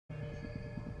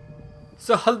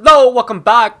So hello, welcome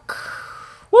back.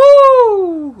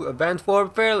 Woo! Advanced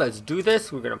Warfare, let's do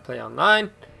this. We're gonna play online.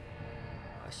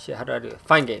 Oh, shit, how do I do it?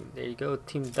 Find game. There you go,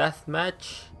 team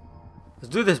deathmatch. Let's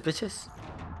do this, bitches.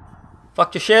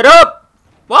 Fuck your shit up!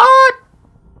 What?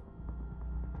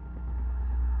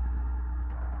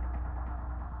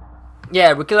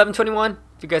 Yeah, Rookie1121.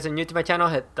 If you guys are new to my channel,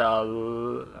 hit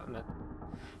the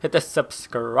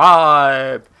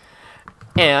subscribe.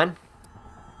 And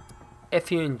if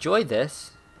you enjoy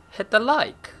this, hit the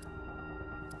like.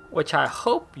 Which I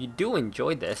hope you do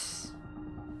enjoy this,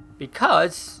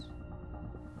 because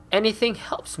anything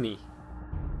helps me.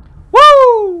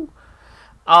 Woo!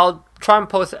 I'll try and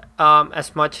post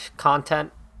as much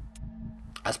content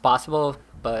as possible,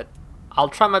 but I'll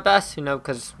try my best, you know,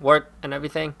 because work and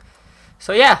everything.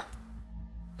 So yeah,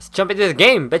 let's jump into the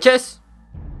game, bitches.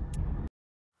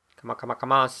 Come on, come on,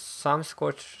 come on. Some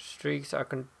score streaks are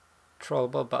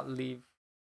controllable, but leave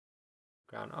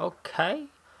ground. Okay.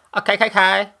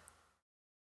 Okay.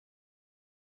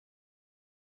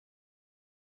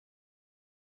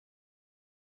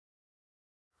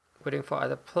 Waiting for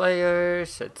other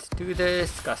players. Let's do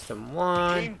this. Custom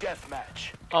 1. Team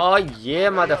deathmatch. Oh yeah,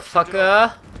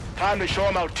 motherfucker. Time to show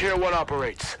them how Tier 1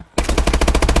 operates.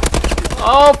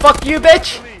 Oh, fuck you,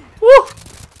 bitch. Woo!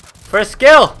 First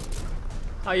skill.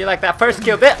 Oh, you like that first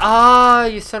skill, bitch? Ah,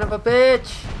 you son of a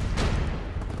bitch.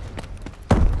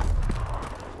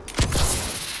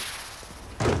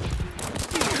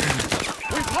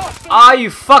 Are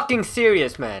you fucking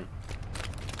serious, man?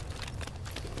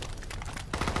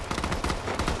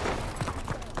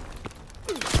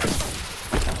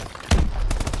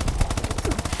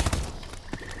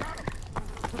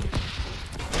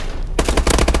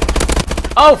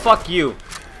 Oh, fuck you.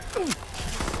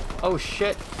 Oh,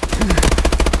 shit.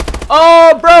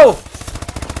 Oh, bro!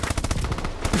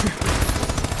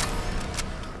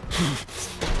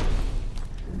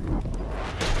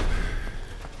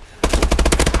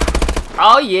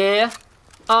 Oh, yeah.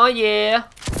 Oh, yeah.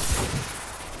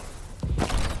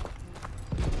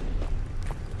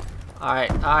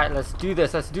 Alright, let's do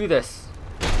this,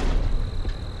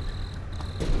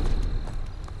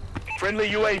 Friendly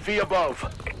UAV above.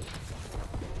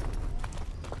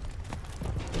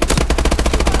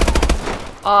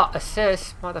 Ah,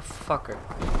 assist, motherfucker.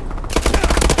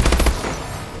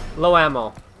 Low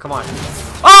ammo. Come on.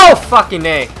 Oh, fucking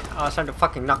A. I was trying to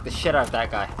fucking knock the shit out of that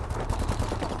guy.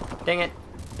 Dang it.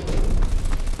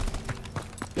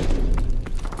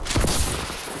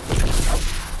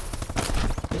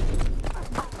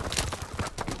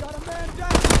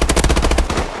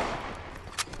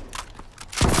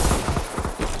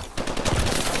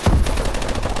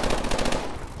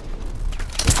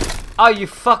 Are you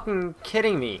fucking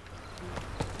kidding me?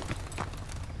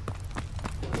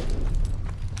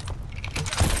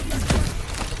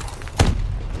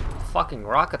 Fucking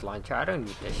rocket launcher, I don't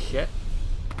need this shit.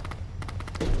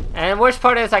 And worst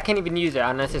part is I can't even use it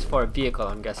unless it's for a vehicle,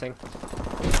 I'm guessing.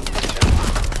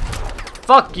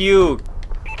 Fuck you!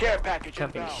 Care package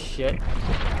Jumping inbound. shit.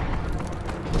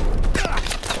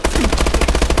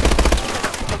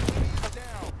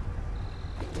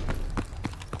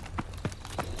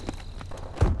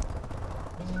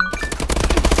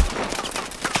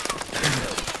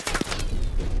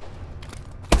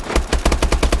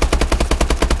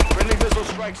 Friendly missile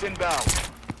strikes inbound.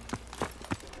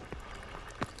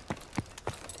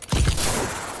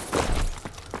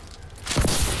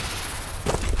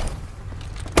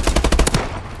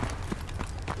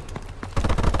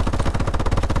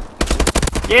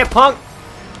 Yeah, punk!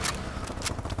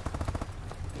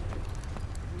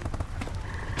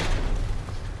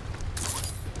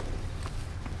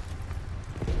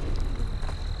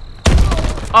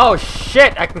 Oh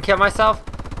shit, I can kill myself?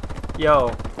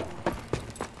 Yo.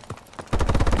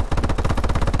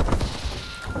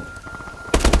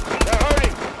 They're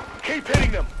hurting. Keep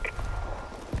hitting them.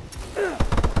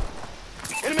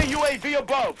 Enemy UAV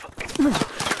above.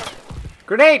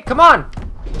 Grenade, come on!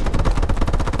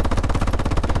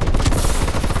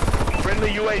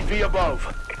 Friendly UAV above.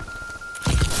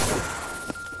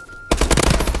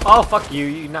 Oh, fuck you.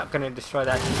 You're not gonna destroy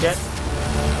that shit.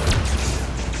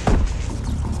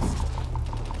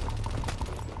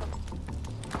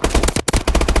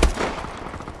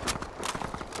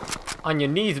 On your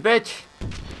knees, bitch.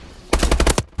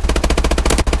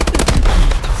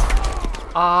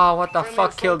 Ah, what the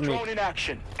fuck killed me? Drone in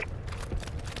action.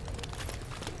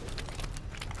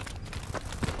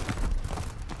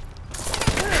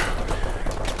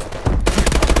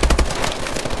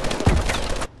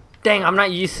 Dang, I'm not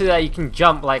used to that. You can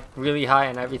jump like really high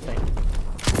and everything.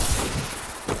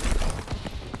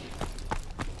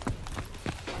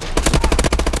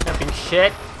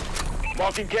 shit.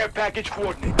 Marking care package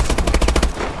coordinates.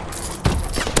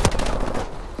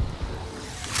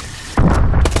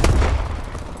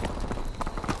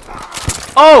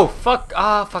 Oh, fuck.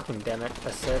 Ah, fucking damn it.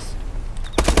 Assist.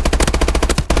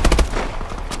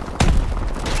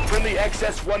 Friendly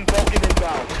XS-1 Vulcan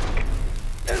inbound.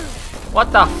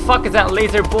 What the fuck is that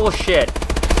laser bullshit?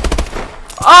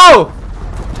 Oh!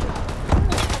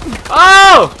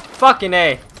 Oh! Fucking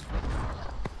A.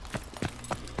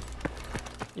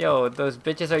 Yo, those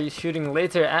bitches are shooting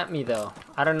laser at me though.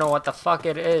 I don't know what the fuck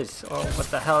it is or what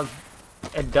the hell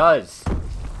it does.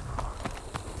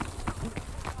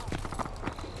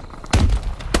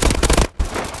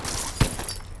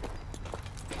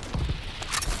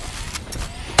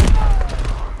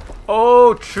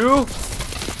 Oh, true.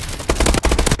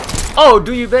 Oh,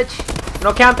 do you, bitch?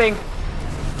 No camping.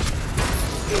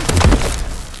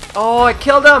 Oh, I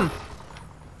killed him.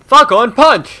 Fuck on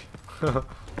punch.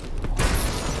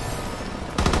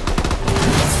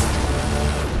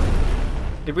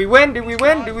 Did we win? Did we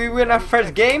win? Did we win our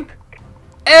first game?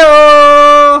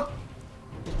 Ew!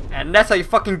 And that's how you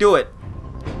fucking do it.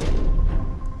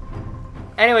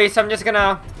 Anyways, I'm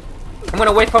gonna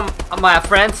wait for my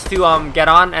friends to get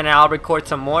on, and I'll record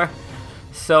some more.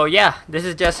 So yeah, this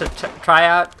is just a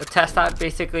tryout, a test out,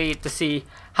 basically to see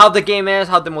how the game is,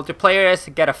 how the multiplayer is,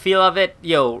 get a feel of it.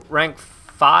 Yo, rank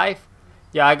 5.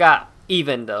 Yeah, I got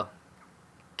even though.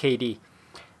 KD.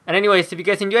 And anyways, if you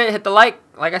guys enjoyed it, hit the like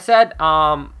I said.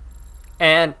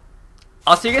 And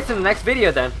I'll see you guys in the next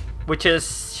video then, which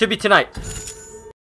should be tonight.